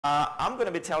I'm going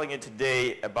to be telling you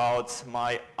today about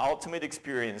my ultimate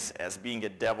experience as being a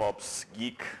DevOps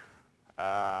geek,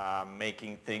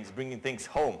 bringing things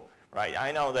home, right?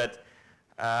 I know that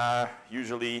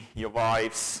usually your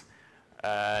wives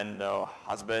and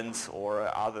husbands or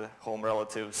other home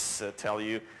relatives tell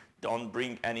you, don't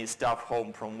bring any stuff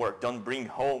home from work. Don't bring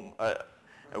home a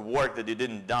work that you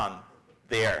didn't done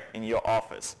there in your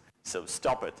office. So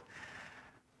stop it.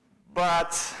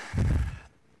 But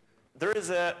there is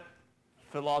a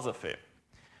philosophy.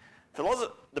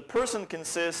 The person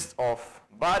consists of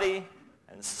body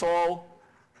and soul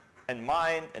and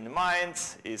mind. And the mind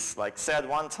is like said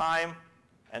one time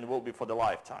and will be for the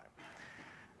lifetime.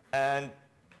 And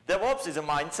DevOps is a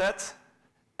mindset.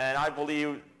 And I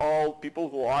believe all people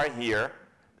who are here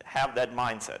have that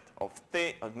mindset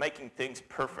of making things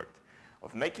perfect,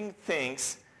 of making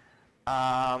things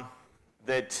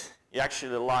that you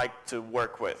actually like to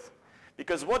work with.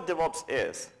 Because what DevOps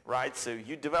is, right? So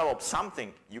you develop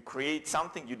something, you create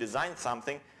something, you design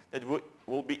something that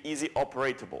will be easy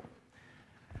operatable.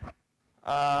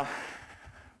 The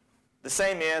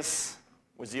same is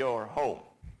with your home.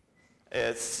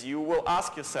 You will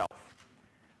ask yourself,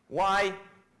 why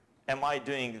am I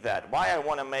doing that? Why I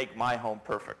want to make my home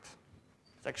perfect?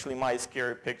 It's actually my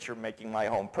scary picture, making my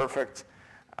home perfect.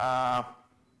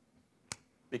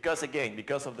 Because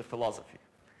of the philosophy.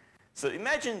 So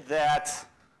imagine that,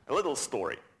 a little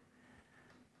story.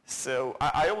 So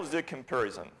I always do a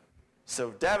comparison.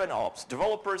 So Dev and Ops,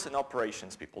 developers and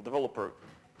operations people. Developer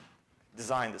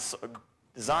design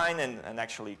and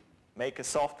actually make a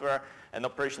software, and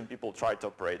operation people try to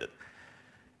operate it.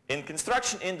 In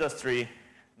construction industry,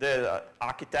 the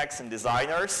architects and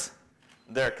designers,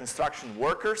 they're construction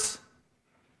workers,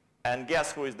 and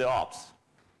guess who is the ops?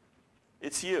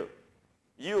 It's you.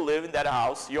 You live in that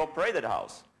house, you operate that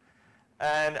house.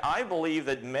 And I believe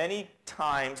that many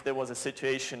times there was a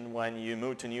situation when you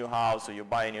move to a new house or you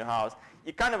buy a new house,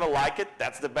 you kind of like it,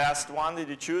 that's the best one that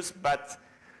you choose, but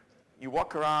you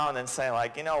walk around and say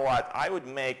like, you know what, I would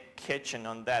make kitchen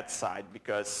on that side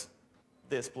because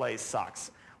this place sucks.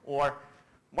 Or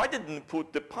why didn't you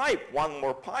put the one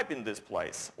more pipe in this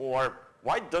place? Or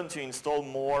why don't you install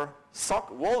more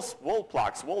wall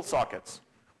plugs, wall sockets?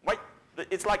 Why?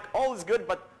 It's like all is good,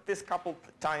 but this couple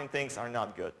tiny things are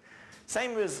not good.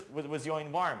 Same with your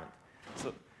environment.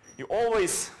 So you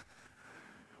always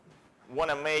want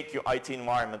to make your IT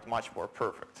environment much more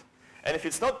perfect. And if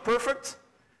it's not perfect,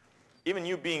 even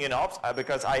you being in ops,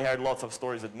 because I heard lots of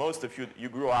stories that most of you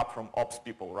grew up from ops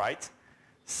people, right?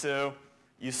 So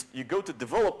you go to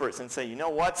developers and say, you know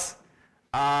what,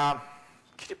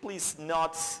 could you please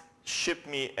not ship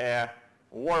me a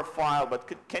WAR file, but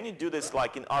can you do this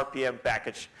like in RPM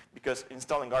package? Because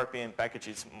installing RPM package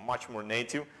is much more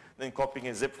native than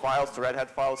copying zip files to Red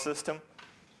Hat file system.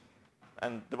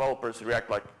 And developers react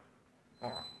like,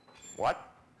 oh,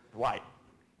 what? Why?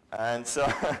 And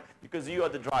so, because you are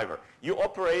the driver. You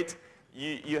operate,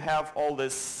 you have all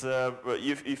this,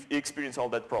 you experience all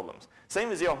that problems. Same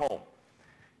with your home.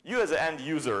 You as an end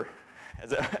user,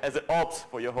 as an ops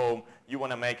for your home, you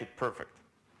want to make it perfect.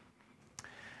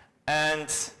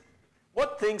 And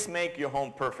what things make your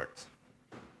home perfect?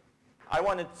 I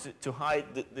wanted to hide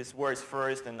these words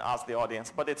first and ask the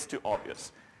audience, but it's too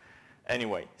obvious.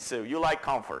 Anyway, so you like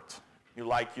comfort. You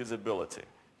like usability,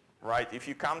 right? If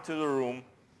you come to the room,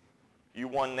 you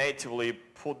want natively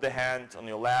put the hand on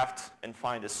your left and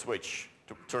find a switch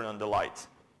to turn on the light.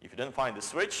 If you don't find the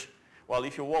switch, well,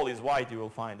 if your wall is white, you will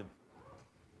find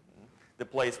the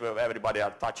place where everybody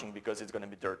are touching because it's going to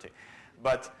be dirty.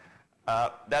 But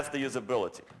that's the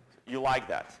usability. You like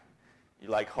that. You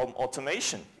like home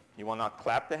automation. You want to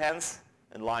clap the hands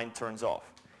and line turns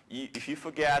off. If you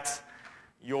forget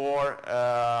your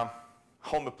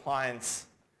home appliance,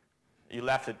 you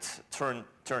left it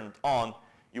turned on,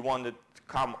 you want it to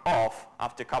come off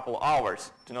after a couple of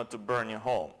hours to not to burn your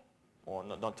home or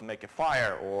not to make a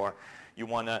fire, or you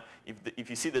want to, if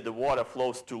you see that the water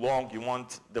flows too long, you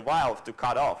want the valve to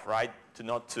cut off, right?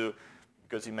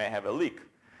 Because you may have a leak.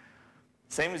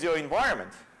 Same as your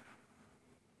environment.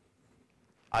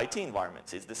 IT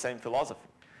environments, it's the same philosophy.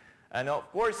 And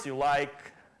of course you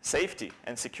like safety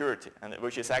and security, and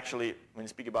which is actually, when you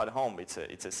speak about home, it's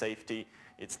a safety.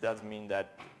 It doesn't mean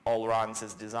that all runs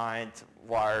as designed,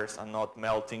 wires are not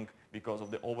melting because of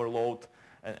the overload,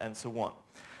 and so on.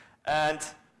 And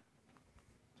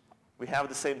we have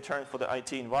the same term for the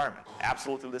IT environment,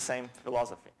 absolutely the same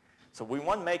philosophy. So we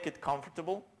want to make it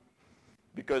comfortable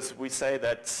because we say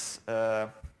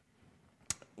that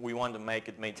we want to make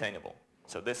it maintainable.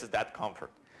 So this is that comfort.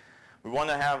 We want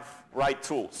to have right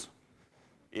tools.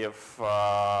 If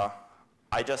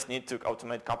I just need to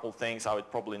automate a couple things. I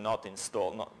would probably not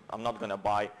install. I'm not going to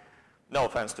buy, no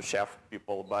offense to Chef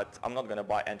people, but I'm not going to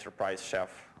buy enterprise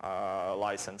Chef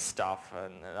license stuff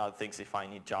and other things if I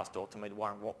need just to automate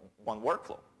one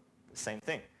workflow. The same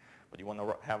thing. But you want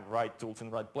to have right tools in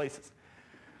right places.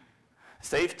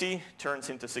 Safety turns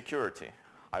into security.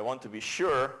 I want to be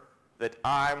sure that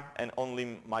I'm and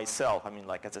only myself, I mean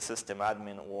like as a system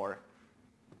admin or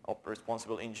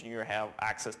responsible engineer, have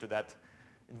access to that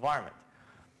environment.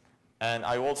 And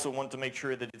I also want to make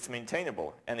sure that it's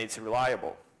maintainable and it's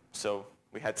reliable. So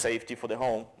we had safety for the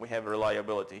home, we have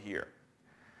reliability here.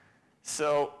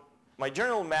 So my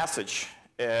general message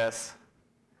is,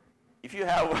 if you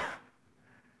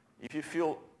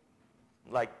feel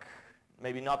like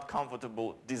maybe not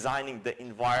comfortable designing the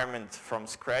environment from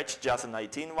scratch, just an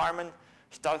IT environment,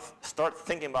 start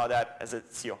thinking about that as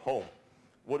it's your home.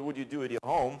 What would you do at your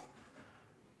home?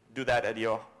 Do that at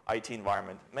your IT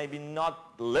environment. Maybe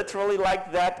not literally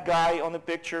like that guy on the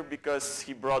picture because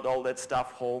he brought all that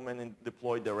stuff home and then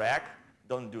deployed the rack.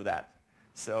 Don't do that.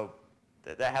 So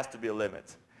there has to be a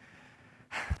limit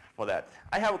for that.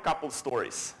 I have a couple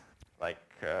stories. Like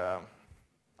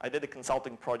I did a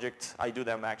consulting project. I do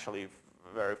them actually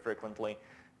very frequently.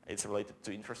 It's related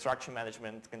to infrastructure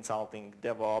management, consulting,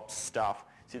 DevOps stuff.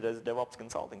 See, there's a DevOps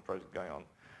consulting project going on.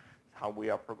 How we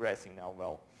are progressing now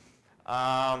well.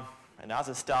 And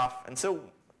other stuff. And so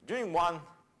during one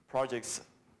project,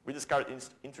 we discovered an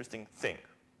interesting thing.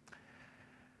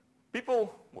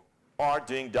 People are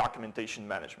doing documentation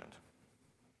management.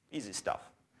 Easy stuff,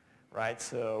 right?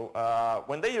 So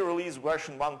when they release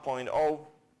version 1.0,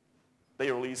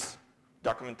 they release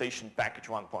documentation package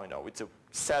 1.0. It's a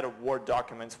set of Word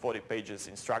documents, 40 pages,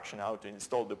 instruction how to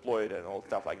install, deploy it, and all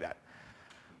stuff like that.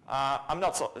 I'm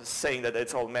not saying that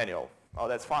it's all manual. Oh,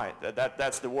 that's fine.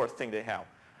 That's the worst thing they have.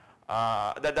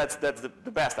 That's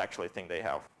the best, actually, thing they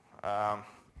have.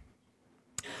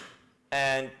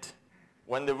 And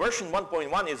when the version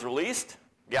 1.1 is released,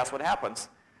 guess what happens?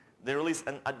 They release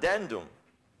an addendum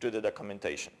to the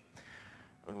documentation.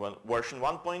 And when version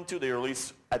 1.2, they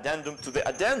release addendum to the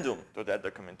addendum to that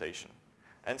documentation,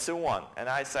 and so on. And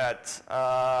I said,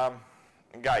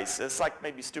 guys, it's like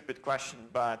maybe a stupid question,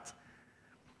 but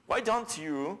why don't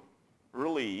you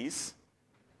release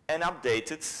an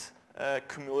updated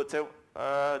cumulative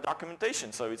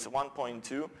documentation? So it's a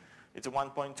 1.2. It's a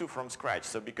 1.2 from scratch.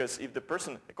 So because if the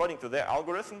person, according to their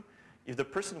algorithm, if the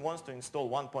person wants to install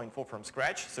 1.4 from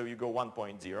scratch, so you go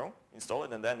 1.0, install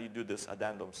it, and then you do this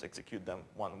addendums, execute them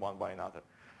one by another.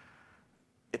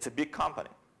 It's a big company.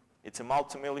 It's a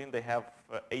multi-million. They have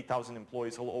 8,000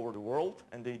 employees all over the world,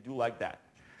 and they do like that.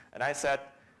 And I said,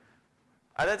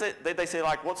 and they say,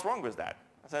 like, what's wrong with that?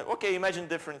 I said, okay, imagine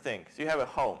different things. You have a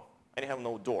home, and you have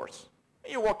no doors.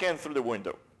 And you walk in through the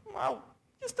window. Well,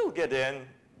 you still get in.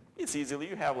 It's easily.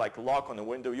 You have like a lock on the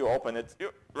window. You open it.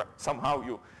 Somehow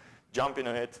you jump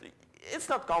into it. It's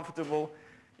not comfortable.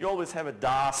 You always have a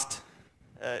dust.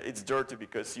 It's dirty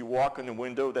because you walk on the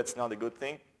window. That's not a good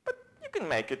thing. But you can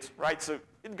make it, right? So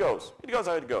it goes. It goes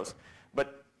how it goes.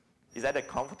 But is that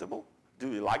comfortable?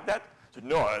 Do you like that? So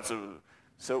no.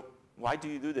 So why do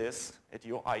you do this at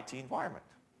your IT environment?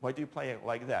 Why do you play it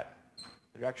like that?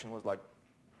 The reaction was like,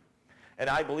 and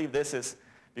I believe this is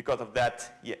because of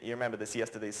that. You remember this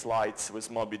yesterday's slides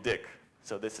with Moby Dick.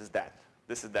 So this is that.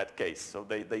 This is that case. So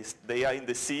they are in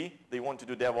the sea. They want to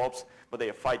do DevOps, but they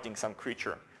are fighting some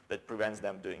creature that prevents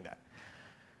them doing that.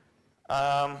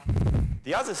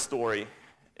 The other story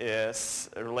is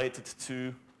related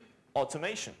to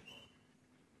automation.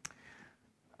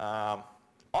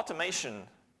 Automation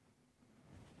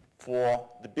for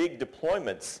the big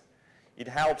deployments, it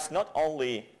helps not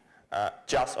only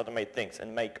just automate things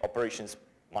and make operations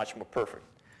much more perfect.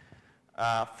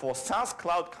 For SaaS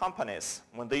cloud companies,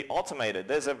 when they automate it,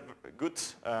 there's a good,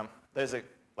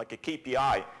 like a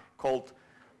KPI called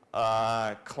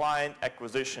client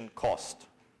acquisition cost.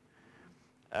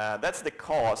 That's the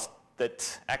cost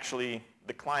that actually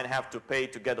the client have to pay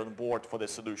to get on board for the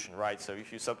solution, right? So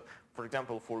if you for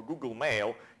example, for Google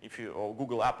Mail, or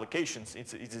Google applications,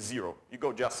 it's a zero. You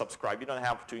go just subscribe. You don't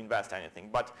have to invest anything.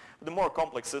 But the more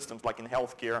complex systems, like in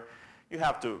healthcare, they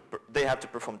have to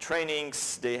perform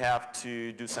trainings. They have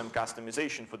to do some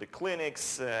customization for the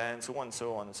clinics, and so on, and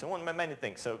so on, and so on. Many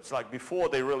things. So it's like before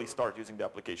they really start using the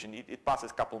application, it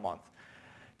passes a couple months.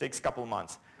 It takes a couple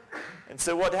months. And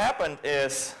so what happened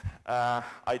is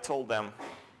I told them,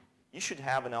 you should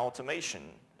have an automation.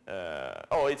 The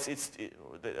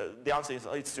answer is,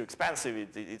 it's too expensive,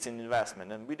 it's an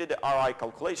investment. And we did the ROI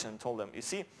calculation and told them, you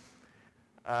see,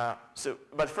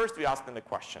 but first we asked them the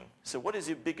question, so what is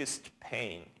your biggest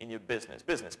pain in your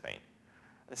business pain?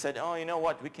 They said, oh, you know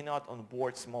what, we cannot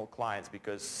onboard small clients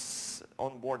because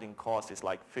onboarding cost is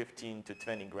like 15 to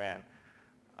 20 grand.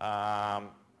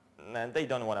 And they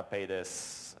don't want to pay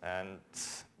this. And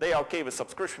they are okay with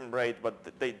subscription rate,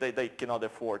 but they cannot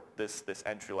afford this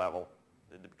entry level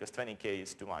because 20K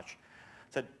is too much.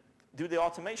 So do the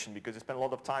automation because you spend a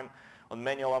lot of time on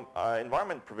manual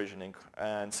environment provisioning.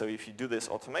 And so if you do this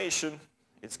automation,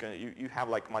 it's going you have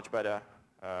like much better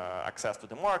access to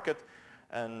the market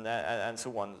and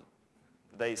so on.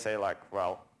 They say like,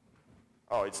 well,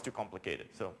 oh, it's too complicated.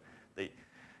 So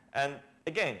and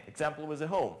again, example with a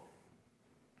home.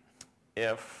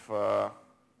 If,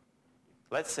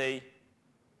 let's say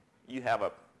you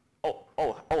have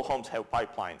all homes have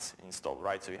pipelines installed,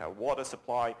 right? So you have water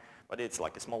supply, but it's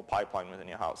like a small pipeline within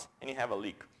your house, and you have a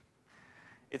leak.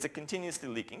 It's a continuously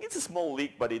leaking. It's a small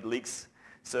leak, but it leaks.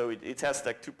 So it has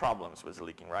like two problems with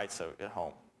leaking, right? So at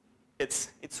home,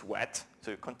 it's wet,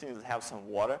 so you continue to have some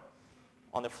water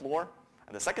on the floor.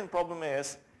 And the second problem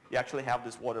is you actually have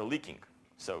this water leaking.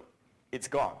 So it's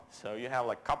gone. So you have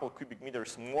like a couple cubic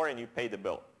meters more and you pay the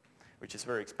bill, which is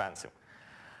very expensive.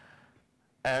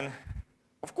 And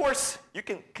of course, you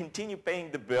can continue paying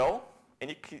the bill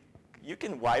and you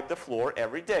can wipe the floor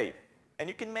every day. And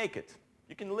you can make it.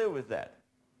 You can live with that.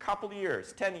 Couple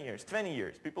years, 10 years, 20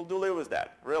 years. People do live with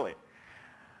that, really.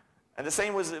 And the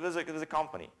same with a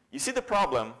company. You see the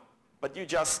problem, but you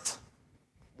just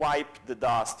wipe the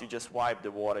dust, you just wipe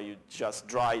the water, you just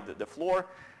dry the floor,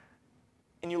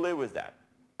 and you live with that.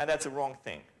 And that's a wrong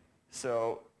thing.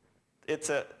 So it's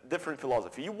a different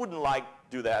philosophy. You wouldn't like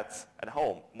to do that at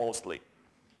home, mostly.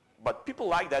 But people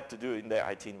like that to do in their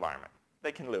IT environment.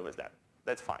 They can live with that.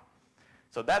 That's fine.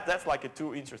 So that's like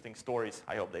two interesting stories.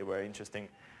 I hope they were interesting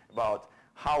about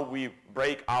how we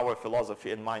break our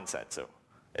philosophy and mindset. So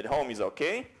at home is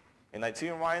okay. In IT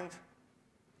environment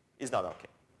is not okay.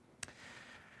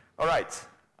 All right.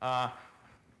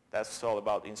 That's all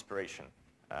about inspiration.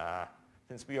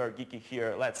 Since we are geeky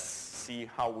here, let's see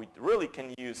how we really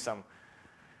can use some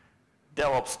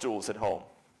DevOps tools at home.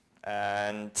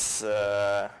 And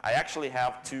I actually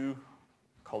have two,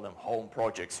 call them home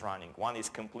projects running. One is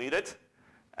completed,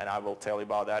 and I will tell you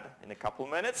about that in a couple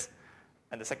of minutes.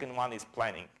 And the second one is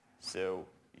planning. So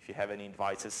if you have any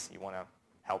advices, you want to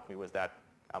help me with that,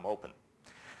 I'm open.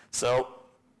 So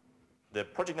the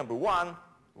project number one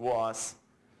was,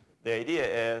 the idea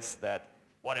is that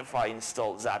what if I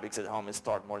install Zabbix at home and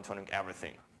start monitoring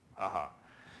everything?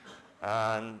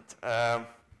 And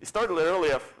it started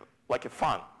literally like a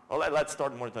fun. Well, let's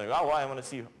start monitoring. Oh, I want to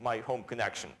see my home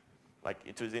connection,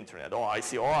 like to the internet. Oh, I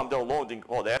see, oh, I'm downloading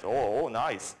all that. Oh,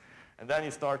 nice. And then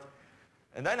you start,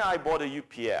 and then I bought a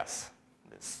UPS,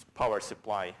 this power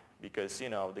supply, because, you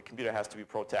know, the computer has to be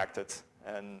protected.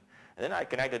 And then I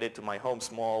connected it to my home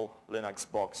small Linux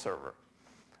box server.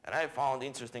 And I found an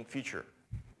interesting feature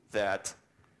that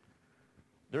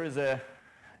there is a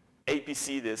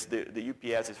APC, the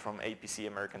UPS is from APC,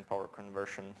 American Power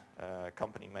Conversion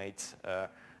company made,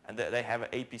 and they have an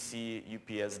APC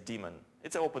UPS daemon.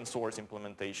 It's an open source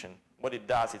implementation. What it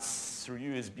does, it's through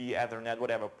USB, Ethernet,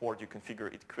 whatever port you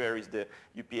configure, it queries the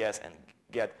UPS and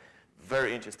get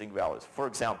very interesting values. For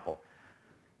example,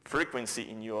 frequency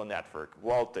in your network,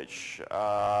 voltage,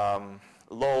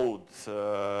 load,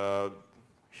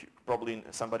 probably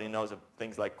somebody knows of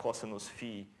things like cosinus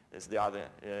phi. Is the other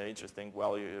interesting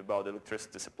value about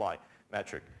electricity supply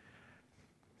metric.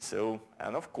 So,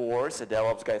 and of course, the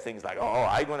DevOps guy thinks like, oh,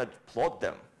 I'm going to plot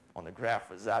them on a graph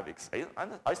with Zabbix.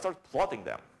 I start plotting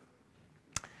them.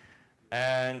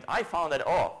 And I found that,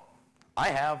 oh, I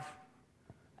have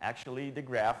actually the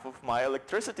graph of my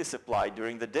electricity supply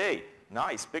during the day.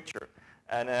 Nice picture.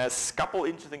 And a couple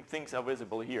interesting things are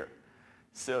visible here.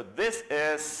 So this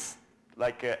is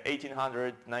like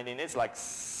 1800, 19, it's like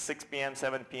 6 p.m.,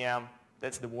 7 p.m.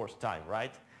 That's the worst time,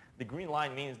 right? The green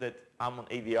line means that I'm on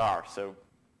AVR, so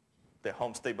the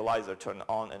home stabilizer turned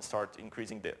on and start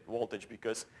increasing the voltage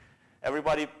because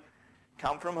everybody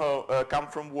come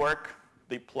from work,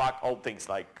 they plug all things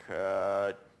like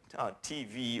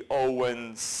TV,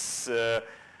 ovens,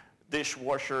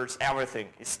 dishwashers, everything.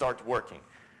 It starts working.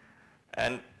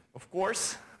 And of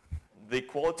course, the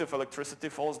quality of electricity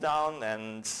falls down,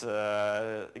 and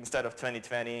instead of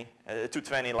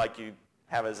 220 like you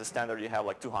have as a standard, you have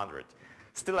like 200.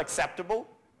 Still acceptable.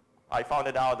 I found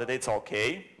it out that it's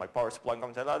okay. My power supply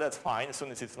comes out, oh, that's fine, as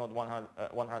soon as it's not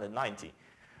 190.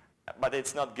 But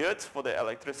it's not good for the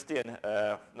electricity, and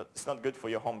it's not good for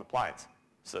your home appliance.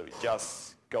 So it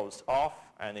just goes off,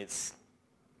 and its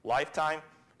lifetime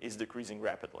is decreasing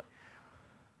rapidly.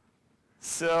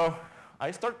 So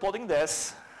I start plotting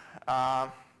this.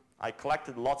 I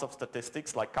collected lots of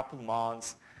statistics, like couple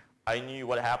months. I knew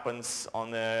what happens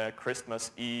on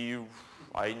Christmas Eve.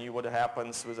 I knew what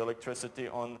happens with electricity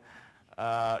on,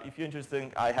 if you're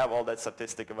interested, I have all that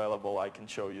statistic available. I can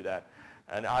show you that.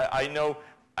 And I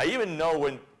even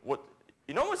know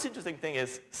what's interesting thing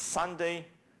is Sunday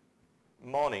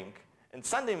morning. And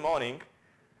Sunday morning,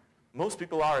 most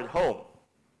people are at home.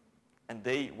 And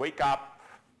they wake up.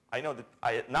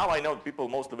 Now I know people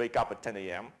mostly wake up at 10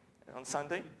 a.m. on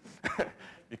Sunday.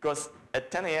 Because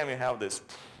at 10 a.m. you have this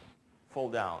fall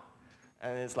down.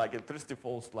 And it's like electricity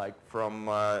falls like from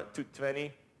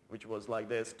 220, which was like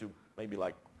this, to maybe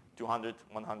like 200,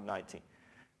 190.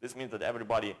 This means that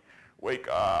everybody wake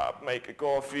up, make a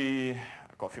coffee.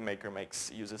 A coffee maker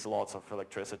uses lots of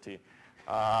electricity.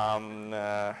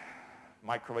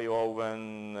 Microwave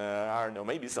oven, I don't know,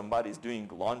 maybe somebody's doing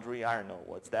laundry, I don't know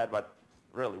what's that, but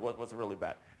really, what was really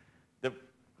bad? The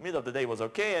middle of the day was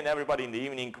okay, and everybody in the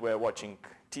evening were watching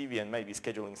TV and maybe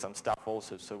scheduling some stuff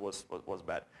also, so it was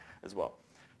bad as well.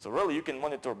 So really, you can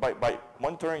monitor, by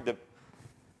monitoring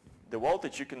the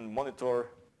voltage, you can monitor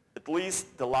at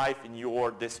least the life in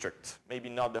your district. Maybe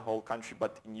not the whole country,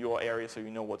 but in your area, so you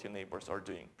know what your neighbors are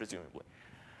doing, presumably.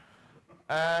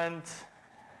 And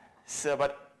so,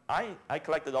 but I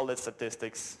collected all the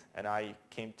statistics, and I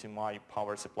came to my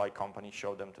power supply company,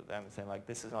 showed them to them, saying like,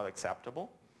 this is not acceptable.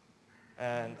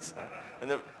 And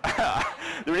their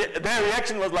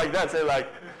reaction was like that, saying like,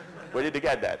 where did you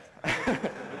get that?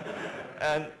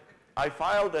 And I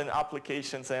filed an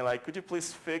application saying like, could you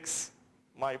please fix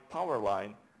my power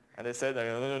line? And they said,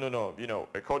 no, you know,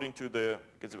 according to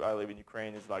because I live in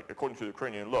Ukraine, it's like, according to the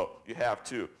Ukrainian law, you have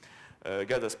to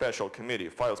get a special committee,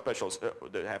 file specials,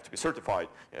 they have to be certified,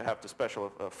 you have to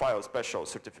file a special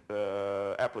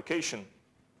application,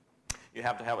 you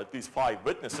have to have at least 5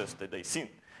 witnesses that they've seen,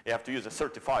 you have to use a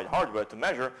certified hardware to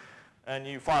measure, and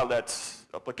you file that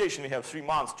application, we have 3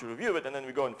 months to review it, and then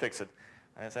we go and fix it.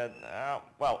 And I said,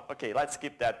 well, okay, let's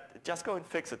skip that, just go and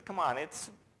fix it, come on,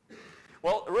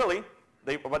 well, really,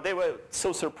 but they were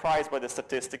so surprised by the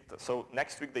statistic, so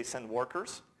next week they sent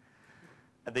workers,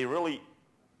 and they really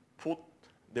put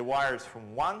the wires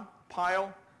from one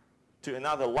pile to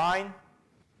another line,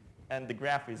 and the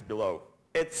graph is below.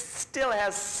 It still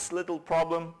has little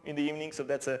problem in the evening, so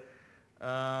that's a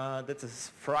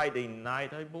Friday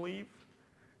night, I believe.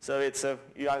 So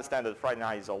you understand that Friday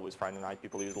night is always Friday night.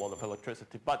 People use a lot of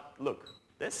electricity. But look,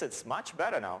 it's much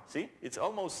better now. See, it's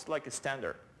almost like a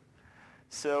standard.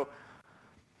 So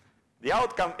the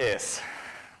outcome is,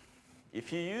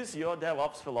 if you use your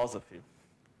DevOps philosophy,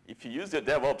 if you use your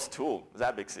DevOps tool,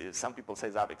 Zabbix, some people say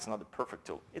Zabbix is not the perfect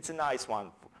tool. It's a nice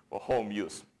one for home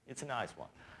use. It's a nice one.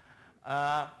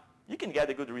 You can get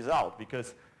a good result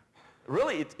because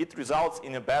really it results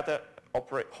in a better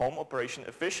home operation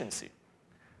efficiency,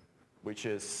 which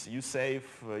is you save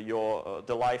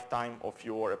the lifetime of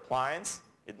your appliance.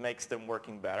 It makes them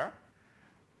working better,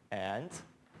 and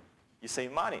you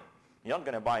save money. You're not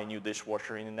going to buy a new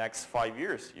dishwasher in the next 5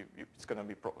 years. It's going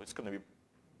to be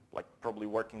like probably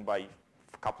working by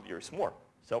a couple years more.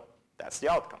 So that's the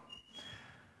outcome.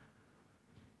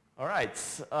 All right.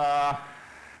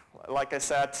 Like I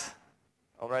said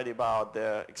already about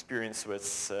the experience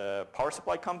with power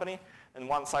supply company, and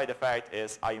one side effect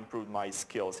is I improved my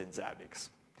skills in Zabbix.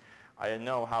 I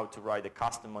know how to write the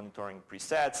custom monitoring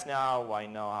presets now. I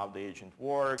know how the agent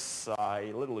works. I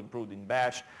a little improved in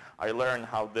Bash. I learned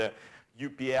how the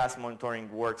UPS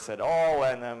monitoring works at all,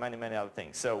 and many, many other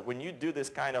things. So when you do this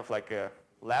kind of like a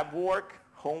lab work,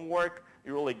 homework,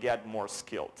 you really get more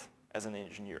skilled as an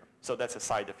engineer. So that's a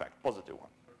side effect, positive one.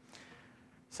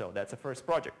 So that's the first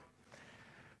project.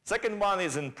 Second one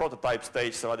is in prototype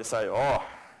stage, so I decided,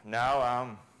 now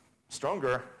I'm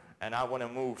stronger and I want to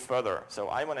move further. So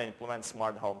I want to implement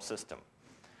smart home system.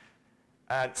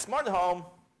 And smart home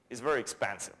is very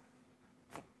expensive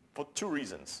for 2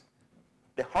 reasons.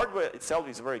 The hardware itself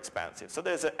is very expensive. So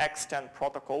there's an X10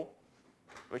 protocol,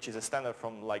 which is a standard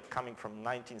coming from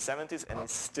 1970s, and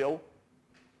it's still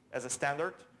as a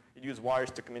standard. You use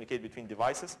wires to communicate between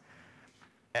devices.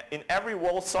 In every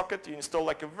wall socket, you install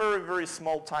like a very, very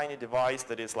small, tiny device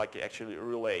that is like actually a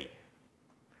relay.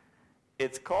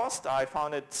 Its cost, I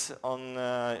found it on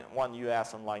one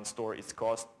US online store, it's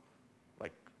cost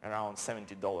like around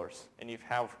 $70. And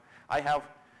I have,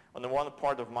 on the one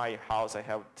part of my house, I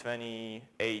have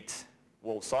 28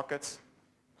 wall sockets,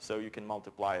 so you can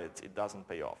multiply it. It doesn't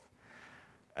pay off.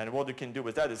 And what you can do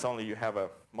with that is only you have a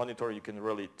monitor, you can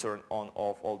really turn on,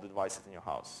 off all the devices in your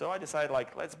house. So I decided,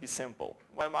 like, let's be simple.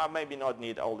 Well, I maybe not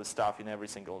need all the stuff in every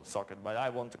single socket, but I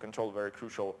want to control very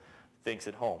crucial things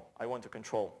at home. I want to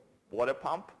control water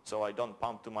pump, so I don't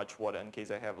pump too much water in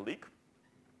case I have a leak.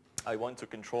 I want to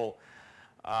control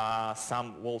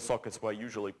some wall sockets where I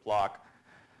usually plug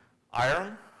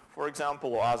iron, for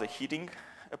example, or other heating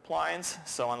appliance.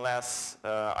 So unless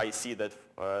I see that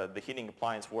the heating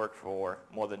appliance works for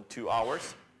more than 2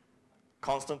 hours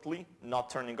constantly, not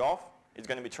turning off, it's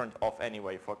going to be turned off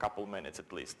anyway for a couple of minutes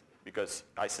at least, because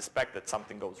I suspect that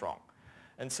something goes wrong,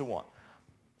 and so on.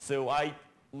 So I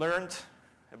learned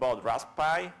about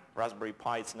Raspberry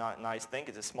Pi. It's a nice thing.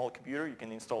 It's a small computer. You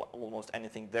can install almost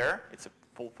anything there. It's a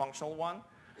full functional one.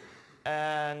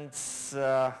 And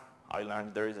I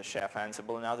learned there is a Chef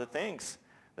Ansible and other things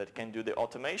that can do the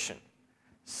automation.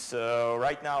 So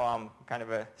right now I'm kind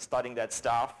of studying that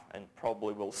stuff, and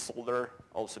probably will solder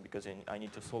also, because I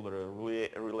need to solder a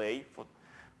relay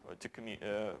to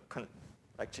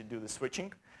actually do the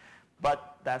switching.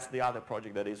 But that's the other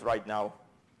project that is right now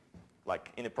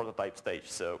like in a prototype stage.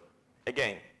 So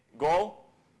again, goal,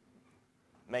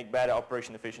 make better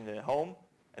operation efficiency at home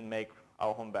and make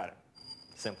our home better,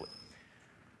 simply.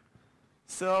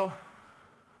 So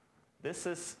this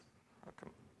is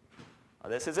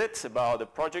it about the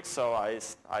project. So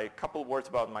a couple words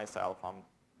about myself. I'm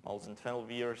more than 12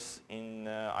 years in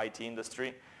IT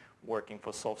industry, working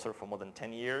for SoftServe for more than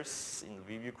 10 years in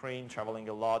Lviv, Ukraine, traveling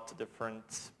a lot to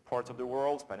different parts of the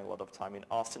world, spending a lot of time in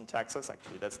Austin, Texas.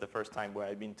 Actually, that's the first time where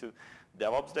I've been to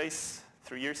DevOps Days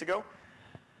 3 years ago.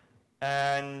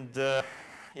 And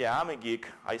yeah, I'm a geek.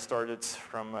 I started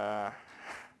from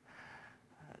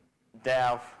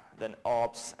Dev, then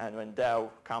Ops, and when Dev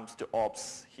comes to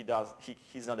Ops,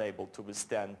 he's not able to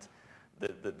withstand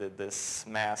this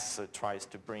mass tries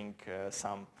to bring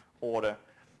some order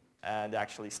and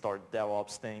actually start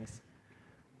DevOps things.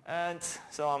 And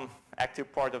so I'm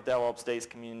active part of DevOps Days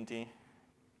community,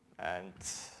 and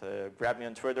grab me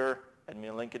on Twitter, add me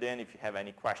on LinkedIn if you have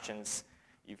any questions,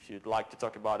 if you'd like to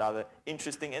talk about other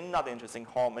interesting and not interesting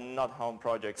home and not home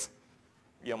projects,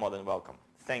 you're more than welcome.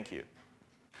 Thank you.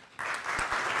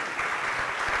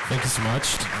 Thank you so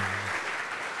much.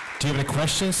 Do you have any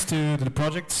questions to the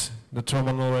project that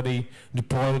Roman already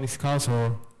deployed in his class,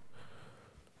 or?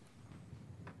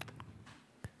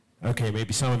 Okay,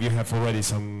 maybe some of you have already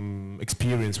some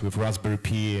experience with Raspberry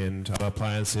Pi and other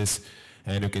appliances,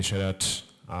 and you can share that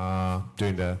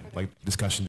during the discussion.